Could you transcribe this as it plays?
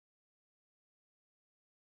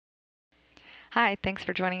Hi, thanks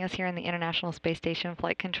for joining us here in the International Space Station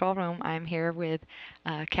Flight Control Room. I'm here with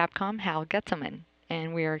Capcom Hal Getzelman,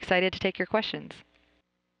 and we are excited to take your questions.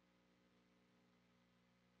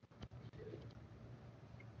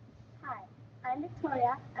 Hi, I'm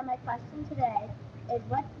Victoria, and my question today is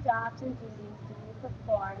what jobs and duties do you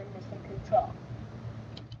perform in mission control?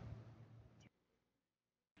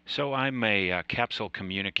 So I'm a capsule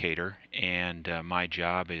communicator, and my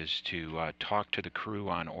job is to talk to the crew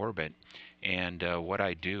on orbit. And what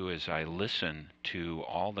I do is I listen to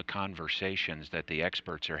all the conversations that the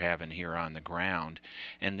experts are having here on the ground,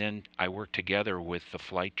 and then I work together with the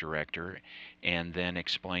flight director and then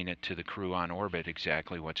explain it to the crew on orbit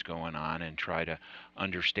exactly what's going on and try to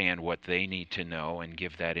understand what they need to know and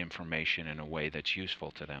give that information in a way that's useful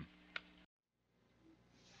to them.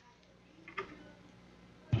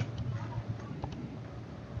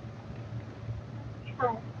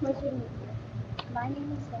 Hi, pleasure to meet you. My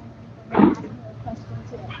name is Sam, and I'm asking you a question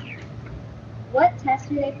today. What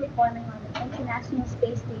tests are they performing on the International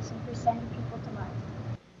Space Station for sending people to Mars?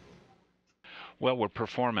 Well, we're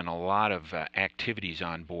performing a lot of activities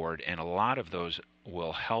on board, and a lot of those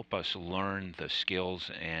will help us learn the skills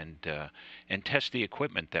and test the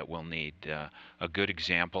equipment that we'll need. A good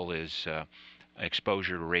example is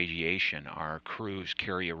exposure to radiation. Our crews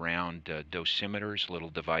carry around dosimeters, little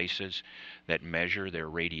devices that measure their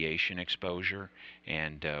radiation exposure,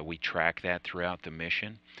 and we track that throughout the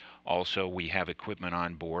mission. Also, we have equipment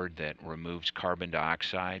on board that removes carbon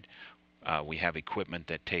dioxide. We have equipment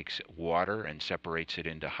that takes water and separates it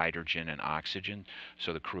into hydrogen and oxygen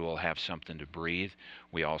so the crew will have something to breathe.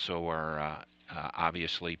 We also are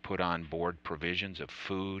obviously put on board provisions of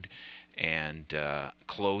food and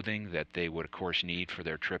clothing that they would, of course, need for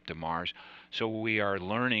their trip to Mars. So we are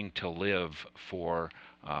learning to live for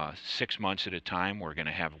 6 months at a time. We're going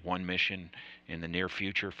to have one mission in the near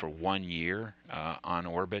future for 1 year on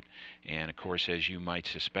orbit. And of course, as you might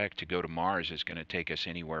suspect, to go to Mars is going to take us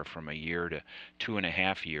anywhere from a year to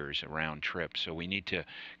 2.5 years round trip. So we need to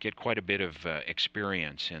get quite a bit of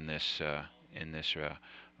experience in this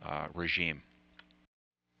regime.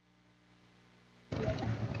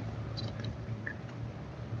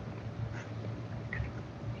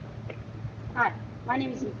 Hi, my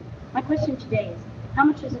name is Ethan. My question today is how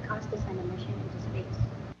much does it cost to send a mission into space?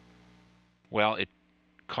 Well, it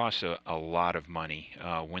costs a lot of money.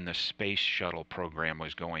 When the space shuttle program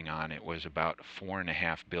was going on, it was about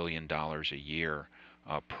 $4.5 billion a year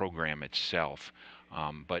program itself.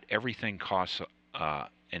 But everything costs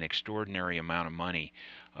an extraordinary amount of money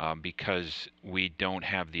because we don't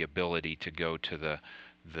have the ability to go to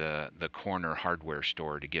the corner hardware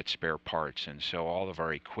store to get spare parts, and so all of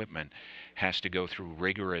our equipment has to go through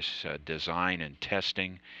rigorous design and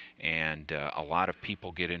testing, and a lot of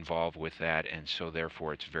people get involved with that, and so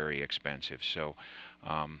therefore it's very expensive. So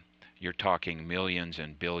you're talking millions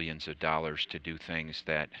and billions of dollars to do things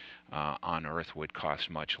that on Earth would cost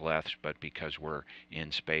much less, but because we're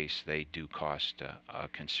in space, they do cost a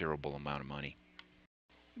considerable amount of money.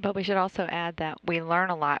 But we should also add that we learn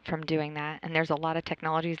a lot from doing that, and there's a lot of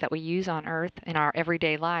technologies that we use on Earth in our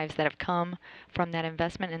everyday lives that have come from that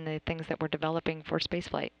investment in the things that we're developing for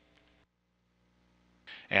spaceflight.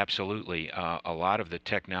 Absolutely. A lot of the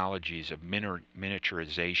technologies of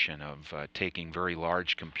miniaturization, of taking very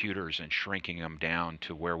large computers and shrinking them down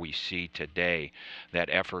to where we see today, that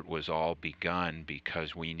effort was all begun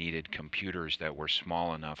because we needed computers that were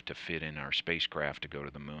small enough to fit in our spacecraft to go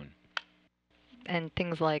to the moon. And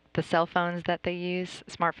things like the cell phones that they use,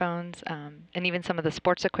 smartphones, and even some of the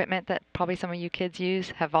sports equipment that probably some of you kids use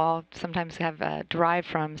have all sometimes have derived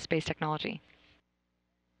from space technology.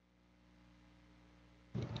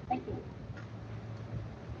 Thank you.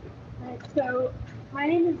 Right, so my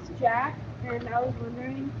name is Jack, and I was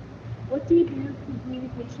wondering, what do you do for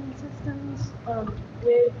communication systems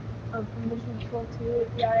with Mission Control 2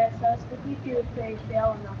 with the ISS? What do you do if they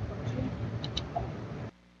fail or malfunction?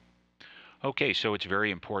 Okay, so it's very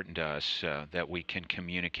important to us that we can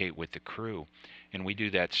communicate with the crew, and we do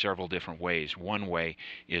that several different ways. One way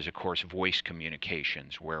is, of course, voice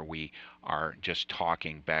communications, where we are just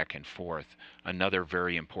talking back and forth. Another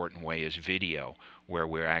very important way is video, where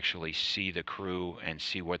we actually see the crew and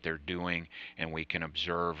see what they're doing, and we can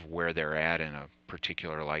observe where they're at in a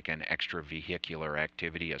particular, like an extravehicular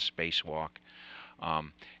activity, a spacewalk.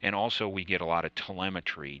 And also, we get a lot of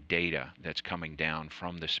telemetry data that's coming down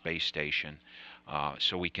from the space station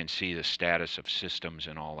so we can see the status of systems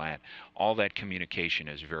and all that. All that communication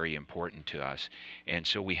is very important to us, and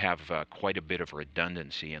so we have quite a bit of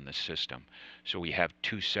redundancy in the system. So we have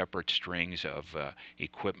two separate strings of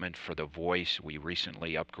equipment for the voice. We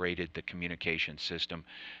recently upgraded the communication system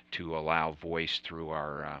to allow voice through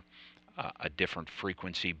our a different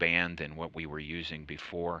frequency band than what we were using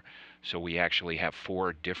before. So we actually have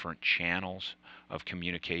four different channels of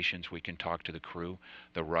communications we can talk to the crew.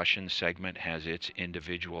 The Russian segment has its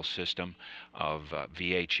individual system of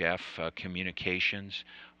VHF communications.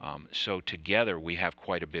 So together we have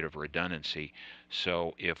quite a bit of redundancy.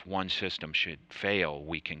 So if one system should fail,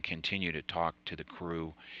 we can continue to talk to the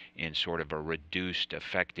crew in sort of a reduced,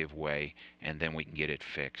 effective way, and then we can get it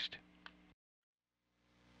fixed.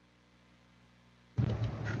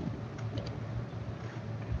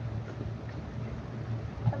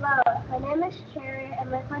 Hello, my name is Cherry, and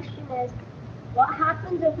my question is, what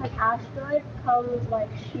happens if an asteroid comes like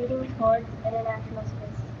shooting towards International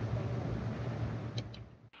Space Station?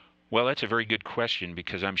 Well, that's a very good question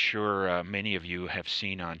because I'm sure many of you have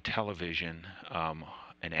seen on television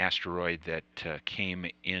an asteroid that came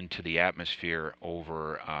into the atmosphere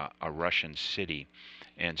over a Russian city.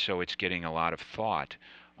 And so it's getting a lot of thought.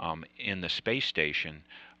 In the space station,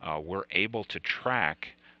 we're able to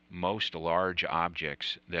track most large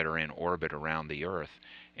objects that are in orbit around the Earth.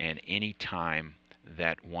 And any time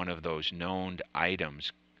that one of those known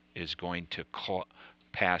items is going to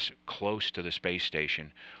pass close to the space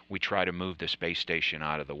station, we try to move the space station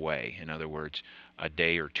out of the way. In other words, a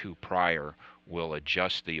day or two prior, we'll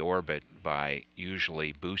adjust the orbit by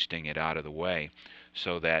usually boosting it out of the way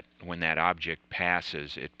so that when that object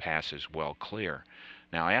passes, it passes well clear.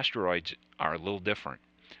 Now, asteroids are a little different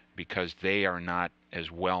because they are not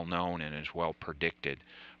as well known and as well predicted.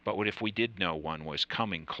 But what if we did know one was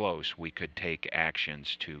coming close, we could take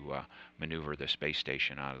actions to maneuver the space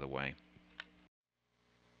station out of the way.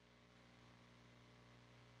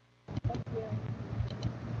 Thank you.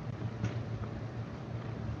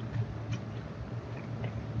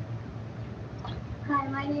 Hi,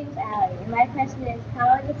 my name is Allie, and my question is, how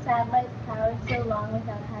are the satellites powered so long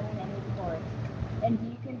without having any ports? And do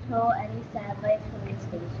you control any satellites from the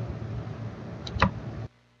station?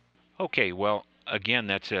 Okay, well, again,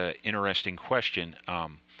 that's an interesting question.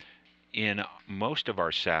 In most of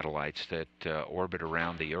our satellites that orbit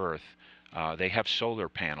around the Earth, they have solar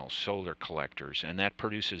panels, solar collectors, and that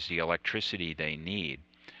produces the electricity they need.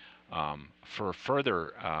 For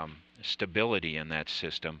further stability in that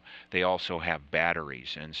system, they also have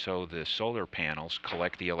batteries, and so the solar panels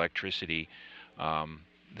collect the electricity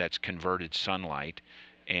that's converted sunlight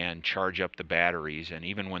and charge up the batteries. And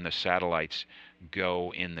even when the satellites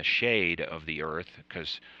go in the shade of the Earth,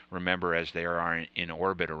 because remember, as they are in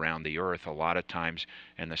orbit around the Earth, a lot of times,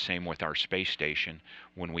 and the same with our space station,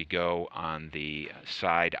 when we go on the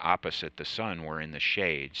side opposite the sun, we're in the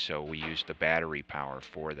shade, so we use the battery power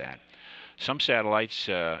for that. Some satellites,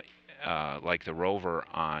 like the rover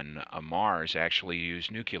on Mars, actually use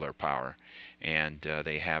nuclear power, and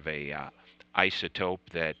they have a isotope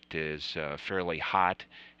that is fairly hot,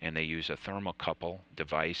 and they use a thermocouple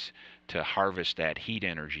device to harvest that heat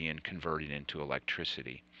energy and convert it into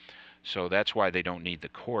electricity. So that's why they don't need the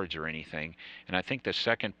cords or anything. And I think the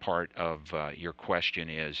second part of your question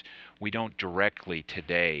is we don't directly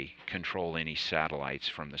today control any satellites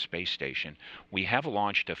from the space station. We have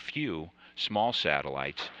launched a few small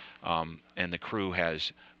satellites, and the crew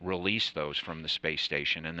has released those from the space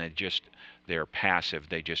station, and they're passive.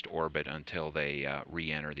 They just orbit until they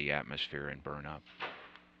re-enter the atmosphere and burn up.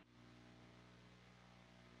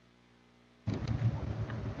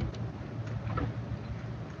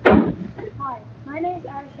 Hi, my name is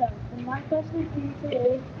Aisha, and my question for you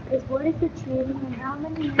today is what is the training and how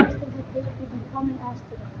many years does it take to become an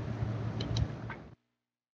astronaut?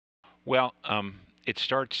 Well, it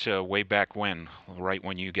starts way back when, right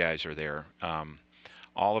when you guys are there.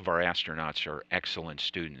 All of our astronauts are excellent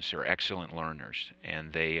students, they're excellent learners,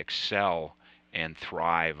 and they excel and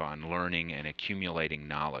thrive on learning and accumulating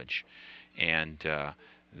knowledge. And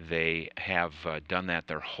they have done that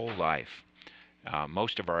their whole life.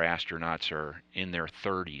 Most of our astronauts are in their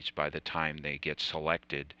 30s by the time they get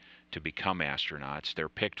selected to become astronauts. They're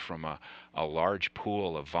picked from a large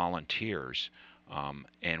pool of volunteers,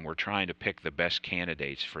 and we're trying to pick the best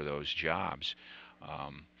candidates for those jobs.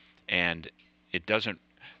 And it doesn't,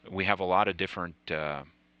 we have a lot of different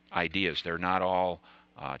ideas. They're not all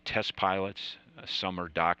test pilots. Some are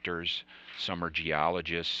doctors, some are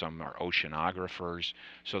geologists, some are oceanographers.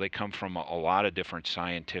 So they come from a lot of different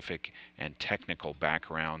scientific and technical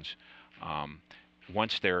backgrounds. Um,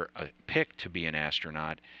 once they're picked to be an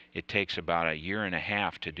astronaut, it takes about a year and a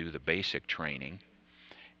half to do the basic training,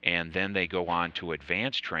 and then they go on to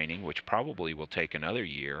advanced training, which probably will take another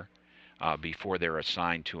year before they're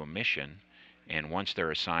assigned to a mission. And once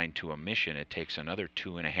they're assigned to a mission, it takes another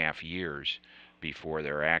 2.5 years before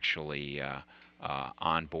they're actually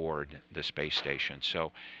on board the space station.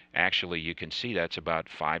 So actually, you can see that's about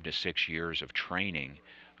 5 to 6 years of training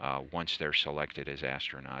once they're selected as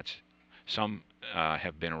astronauts. Some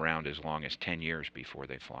have been around as long as 10 years before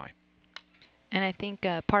they fly. And I think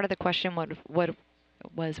part of the question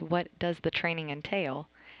was what does the training entail?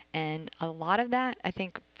 And a lot of that, I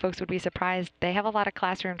think folks would be surprised. They have a lot of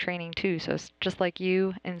classroom training too. So just like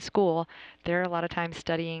you in school, they're a lot of times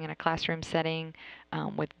studying in a classroom setting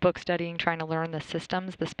with book studying, trying to learn the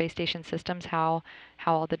systems, the space station systems, how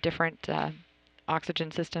all the different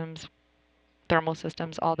oxygen systems, thermal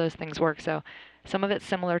systems, all those things work. So some of it's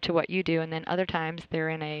similar to what you do, and then other times they're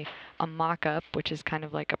in a mock-up, which is kind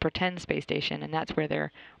of like a pretend space station, and that's where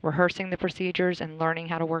they're rehearsing the procedures and learning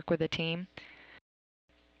how to work with a team.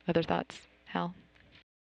 Other thoughts, Hal?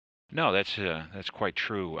 No, that's quite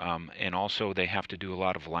true. And also, they have to do a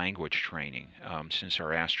lot of language training. Since our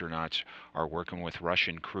astronauts are working with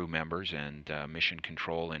Russian crew members, and mission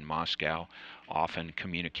control in Moscow often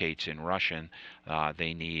communicates in Russian,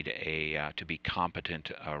 they need to be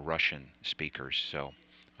competent Russian speakers. So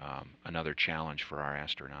another challenge for our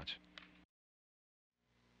astronauts.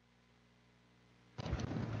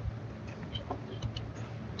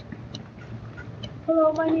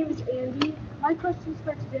 Hello, my name is Andy. My questions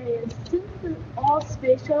for today is, since all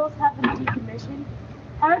space shuttles have been decommissioned,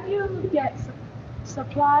 how do you get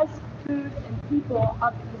supplies, food, and people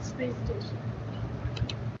up to the space station?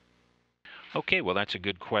 Okay, well, that's a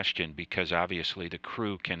good question because obviously the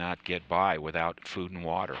crew cannot get by without food and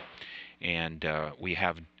water. And we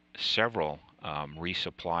have several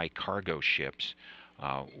resupply cargo ships.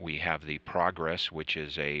 We have the Progress, which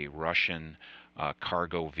is a Russian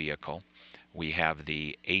cargo vehicle. We have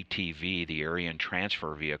the ATV, the Aryan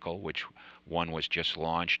Transfer Vehicle, which one was just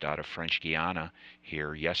launched out of French Guiana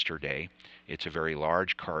here yesterday. It's a very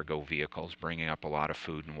large cargo vehicle, bringing up a lot of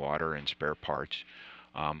food and water and spare parts.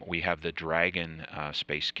 We have the Dragon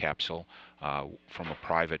space capsule from a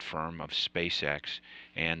private firm of SpaceX,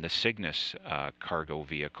 and the Cygnus cargo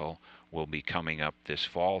vehicle will be coming up this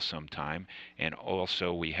fall sometime. And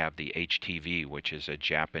also we have the HTV, which is a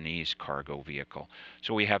Japanese cargo vehicle.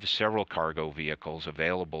 So we have several cargo vehicles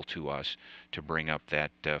available to us to bring up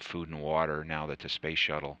that food and water now that the space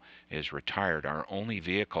shuttle is retired. Our only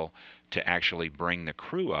vehicle to actually bring the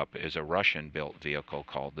crew up is a Russian-built vehicle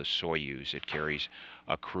called the Soyuz. It carries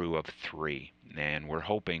a crew of 3. And we're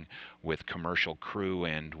hoping with commercial crew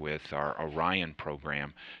and with our Orion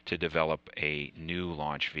program to develop a new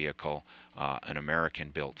launch vehicle, an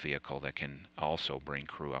American-built vehicle that can also bring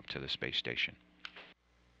crew up to the space station.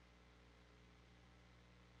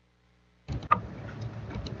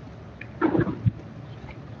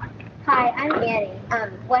 Hi, I'm Annie.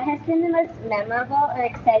 What has been the most memorable or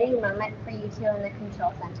exciting moment for you two in the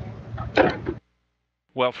control center?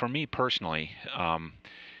 Well, for me personally,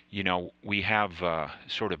 we have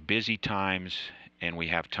sort of busy times and we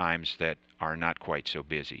have times that are not quite so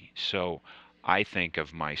busy. So I think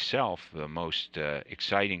of myself, the most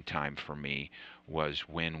exciting time for me was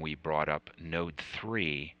when we brought up Node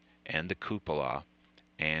 3 and the cupola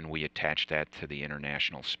and we attached that to the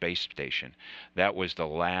International Space Station. That was the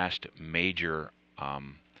last major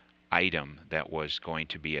item that was going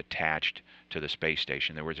to be attached to the space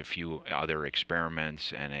station. There was a few other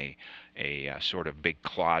experiments and a sort of big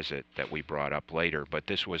closet that we brought up later, but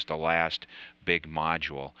this was the last big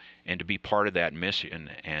module. And to be part of that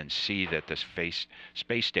mission and see that the space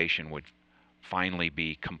station would finally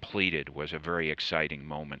be completed was a very exciting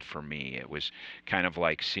moment for me. It was kind of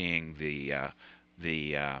like seeing the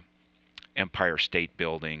Empire State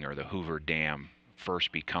Building or the Hoover Dam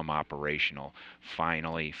first become operational,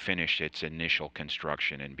 finally finish its initial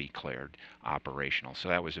construction and be declared operational. So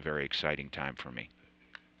that was a very exciting time for me.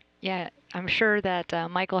 Yeah, I'm sure that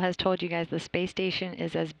Michael has told you guys the space station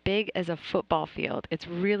is as big as a football field. It's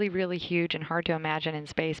really, really huge and hard to imagine in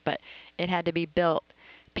space, but it had to be built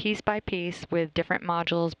piece by piece with different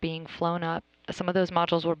modules being flown up. Some of those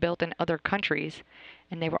modules were built in other countries,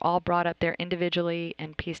 and they were all brought up there individually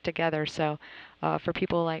and pieced together. So, for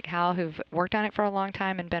people like Hal who've worked on it for a long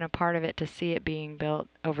time and been a part of it, to see it being built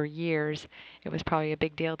over years, it was probably a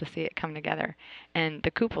big deal to see it come together. And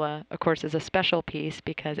the cupola, of course, is a special piece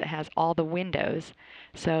because it has all the windows.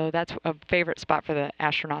 So that's a favorite spot for the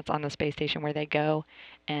astronauts on the space station where they go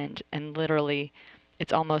and literally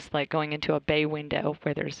it's almost like going into a bay window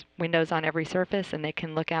where there's windows on every surface and they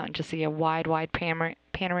can look out and just see a wide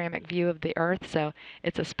panoramic view of the Earth. So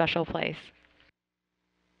it's a special place.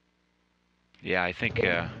 Yeah, I think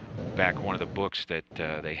back one of the books that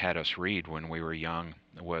they had us read when we were young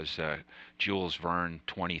was Jules Verne,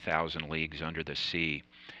 20,000 Leagues Under the Sea.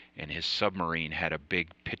 And his submarine had a big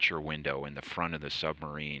picture window in the front of the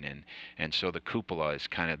submarine, and so the cupola is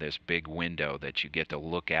kind of this big window that you get to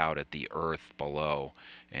look out at the earth below.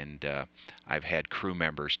 And I've had crew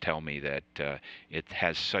members tell me that it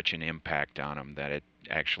has such an impact on them that it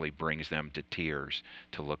actually brings them to tears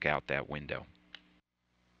to look out that window.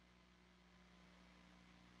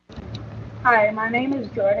 Hi, my name is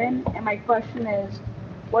Jordan, and my question is,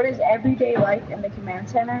 what is everyday life in the command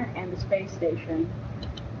center and the space station?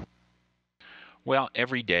 Well,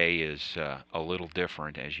 every day is a little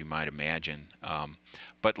different, as you might imagine.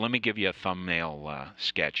 But let me give you a thumbnail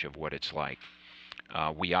sketch of what it's like.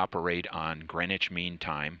 We operate on Greenwich Mean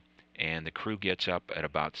Time, and the crew gets up at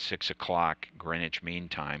about 6 o'clock Greenwich Mean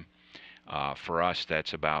Time. For us,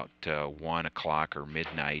 that's about 1 o'clock or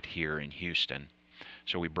midnight here in Houston.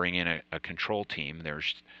 So we bring in a control team.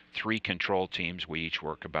 There's 3 control teams. We each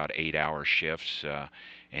work about 8-hour shifts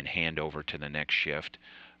and hand over to the next shift.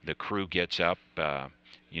 The crew gets up,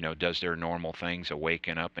 does their normal things of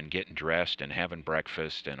waking up and getting dressed and having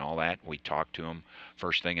breakfast and all that. We talk to them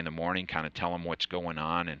first thing in the morning, kind of tell them what's going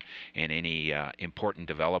on and any important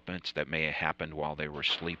developments that may have happened while they were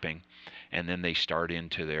sleeping. And then they start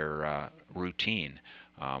into their routine.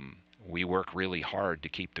 We work really hard to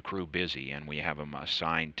keep the crew busy, and we have them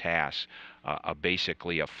assigned tasks,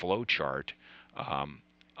 basically a flow chart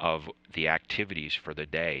of the activities for the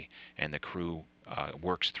day, and the crew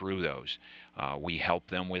works through those. We help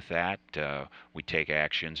them with that. We take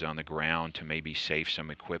actions on the ground to maybe save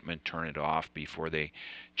some equipment, turn it off before they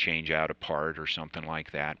change out a part or something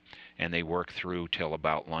like that, and they work through till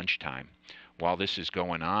about lunchtime. While this is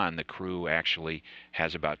going on, the crew actually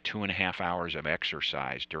has about 2.5 hours of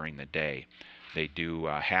exercise during the day. They do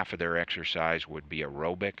half of their exercise would be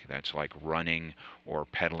aerobic, that's like running or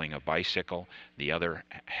pedaling a bicycle. The other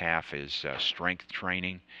half is strength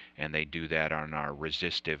training, and they do that on our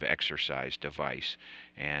resistive exercise device.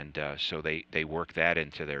 And so they work that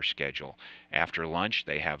into their schedule. After lunch,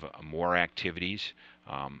 they have more activities.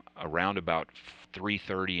 Around about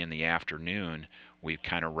 3:30 in the afternoon, we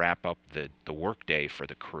kind of wrap up the work day for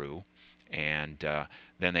the crew, and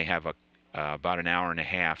then they have about an hour and a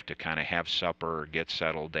half to kind of have supper, get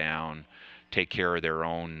settled down, take care of their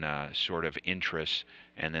own sort of interests,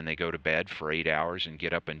 and then they go to bed for 8 hours and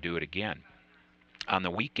get up and do it again. On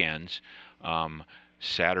the weekends,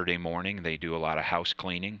 Saturday morning, they do a lot of house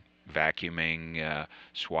cleaning, vacuuming,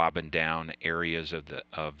 swabbing down areas of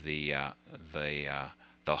the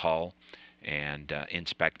hull, and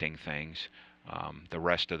inspecting things. The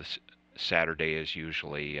rest of the Saturday is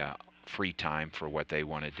usually free time for what they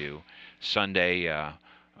want to do. Sunday,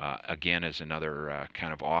 again, is another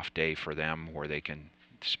kind of off day for them where they can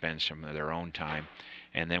spend some of their own time.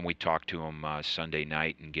 And then we talk to them Sunday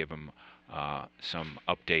night and give them some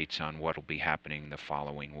updates on what will be happening the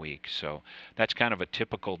following week. So that's kind of a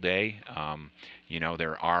typical day.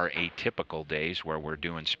 There are atypical days where we're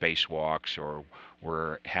doing spacewalks or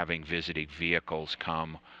we're having visiting vehicles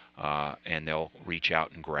come and they'll reach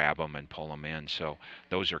out and grab them and pull them in. So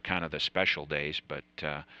those are kind of the special days. But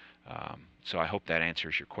so I hope that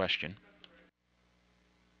answers your question.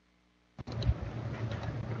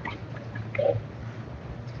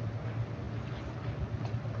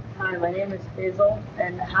 Hi, my name is Faisal,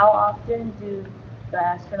 and how often do the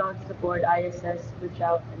astronauts aboard ISS switch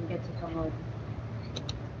out and get to come home?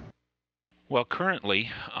 Well,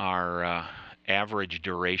 currently our average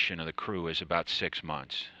duration of the crew is about 6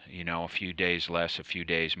 months. A few days less, a few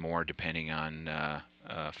days more, depending on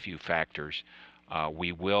a few factors.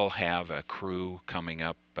 We will have a crew coming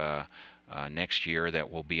up next year that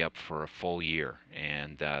will be up for a full year,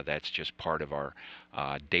 and that's just part of our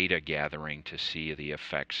data gathering to see the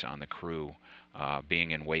effects on the crew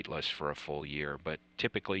being in weightless for a full year, but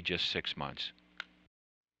typically just 6 months.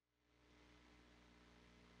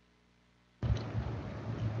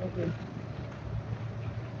 Thank you.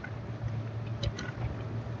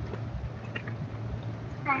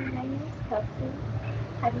 Hi, my name is Kelsey.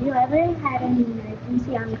 Have you ever had an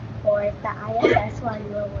emergency on board the ISS while you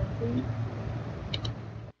were working?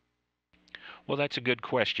 Well, that's a good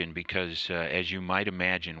question because, as you might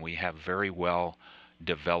imagine, we have very well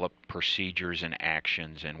developed procedures and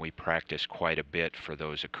actions, and we practice quite a bit for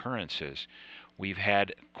those occurrences. We've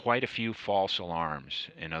had quite a few false alarms.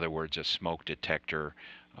 In other words, a smoke detector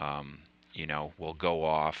will go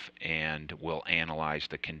off and we'll analyze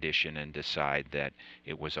the condition and decide that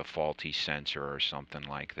it was a faulty sensor or something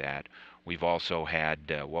like that. We've also had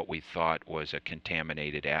what we thought was a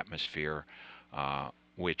contaminated atmosphere,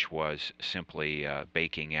 which was simply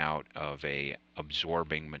baking out of a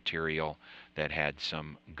absorbing material that had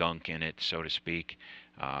some gunk in it, so to speak,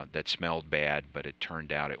 that smelled bad, but it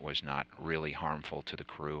turned out it was not really harmful to the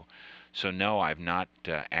crew. So no, I've not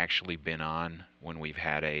actually been on when we've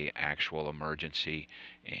had a actual emergency,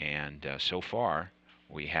 and so far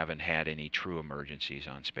we haven't had any true emergencies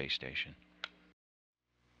on space station.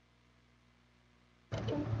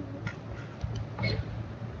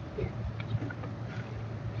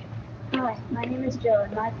 Hi, my name is Joe,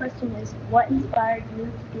 and my question is, what inspired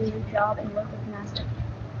you to do your job and work with NASA?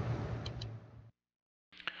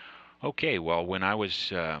 Okay, well, when I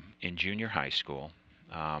was in junior high school,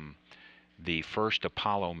 the first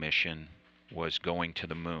Apollo mission was going to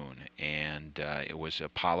the moon, and it was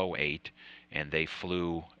Apollo 8, and they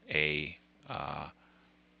flew a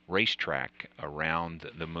racetrack around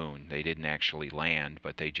the moon. They didn't actually land,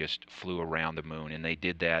 but they just flew around the moon, and they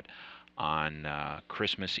did that on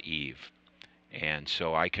Christmas Eve. And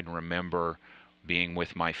so I can remember being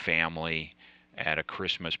with my family at a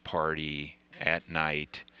Christmas party at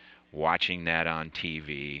night, watching that on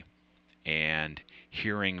TV, and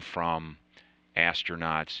hearing from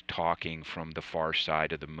astronauts talking from the far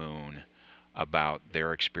side of the moon about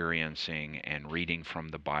their experiencing and reading from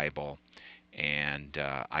the Bible. And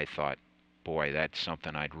I thought, boy, that's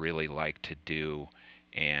something I'd really like to do.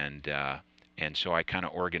 And and so I kind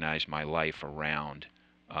of organized my life around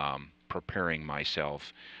preparing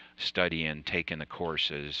myself, studying, taking the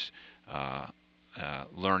courses,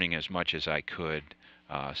 learning as much as I could,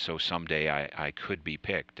 so someday I could be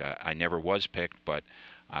picked. I never was picked, but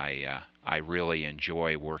I really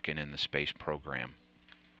enjoy working in the space program.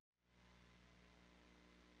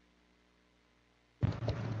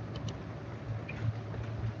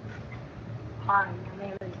 Hi, my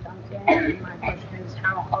name is Duncan, and my question is,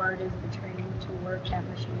 how hard is the training to work at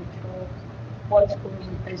Mission Control? What schools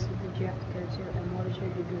and places did you have to go to, and what is your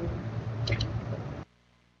degree?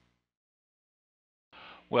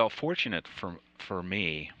 Well, fortunate for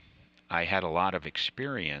me, I had a lot of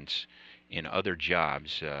experience in other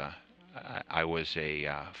jobs. I was a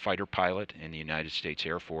fighter pilot in the United States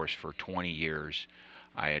Air Force for 20 years.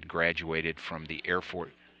 I had graduated from the Air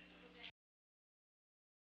Force.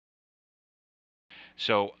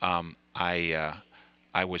 So I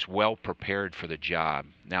was well prepared for the job.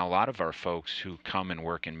 Now, a lot of our folks who come and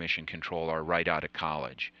work in mission control are right out of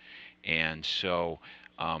college. And so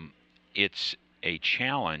um, it's a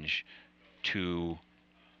challenge to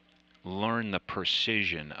learn the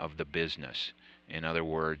precision of the business. In other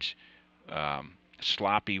words,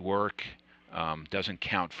 sloppy work doesn't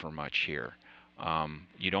count for much here.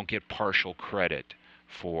 You don't get partial credit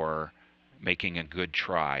for making a good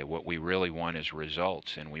try. What we really want is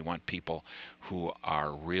results, and we want people who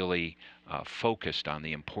are really focused on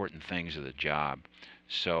the important things of the job.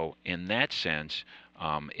 So, in that sense,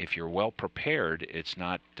 if you're well prepared, it's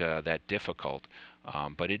not that difficult.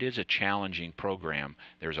 But it is a challenging program.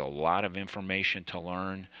 There's a lot of information to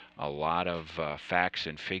learn, a lot of facts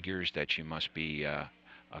and figures that you must be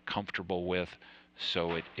comfortable with.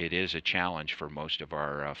 So it is a challenge for most of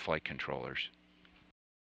our flight controllers.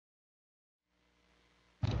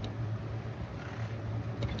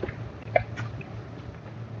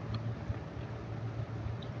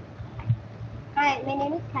 Hi, my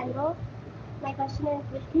name is Kendall. My question is,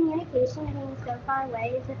 with communication being so far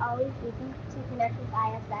away, is it always easy to connect with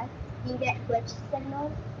ISS? Do you get glitch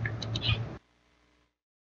signals?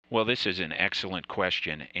 Well, this is an excellent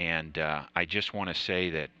question, and I just want to say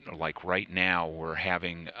that, like right now, we're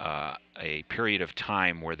having a period of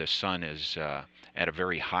time where the sun is at a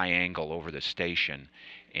very high angle over the station,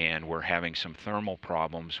 and we're having some thermal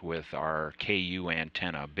problems with our KU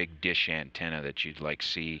antenna, a big dish antenna that you'd like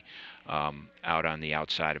see out on the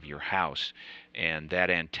outside of your house. And that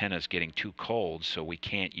antenna is getting too cold, so we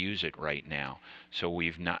can't use it right now. So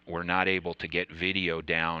we're not able to get video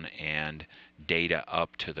down and data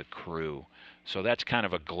up to the crew. So that's kind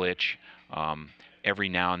of a glitch. Every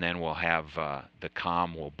now and then we'll have the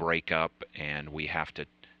comm will break up and we have to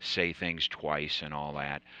say things twice and all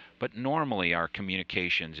that. But normally our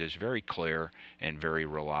communications is very clear and very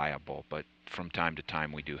reliable. But from time to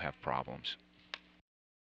time we do have problems.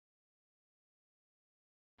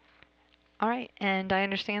 All right, and I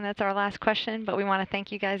understand that's our last question, but we want to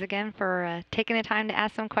thank you guys again for taking the time to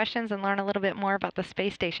ask some questions and learn a little bit more about the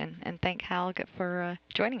space station. And thank Hal for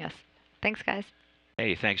joining us. Thanks, guys.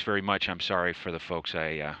 Hey, thanks very much. I'm sorry for the folks.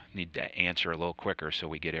 I need to answer a little quicker so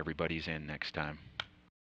we get everybody's in next time.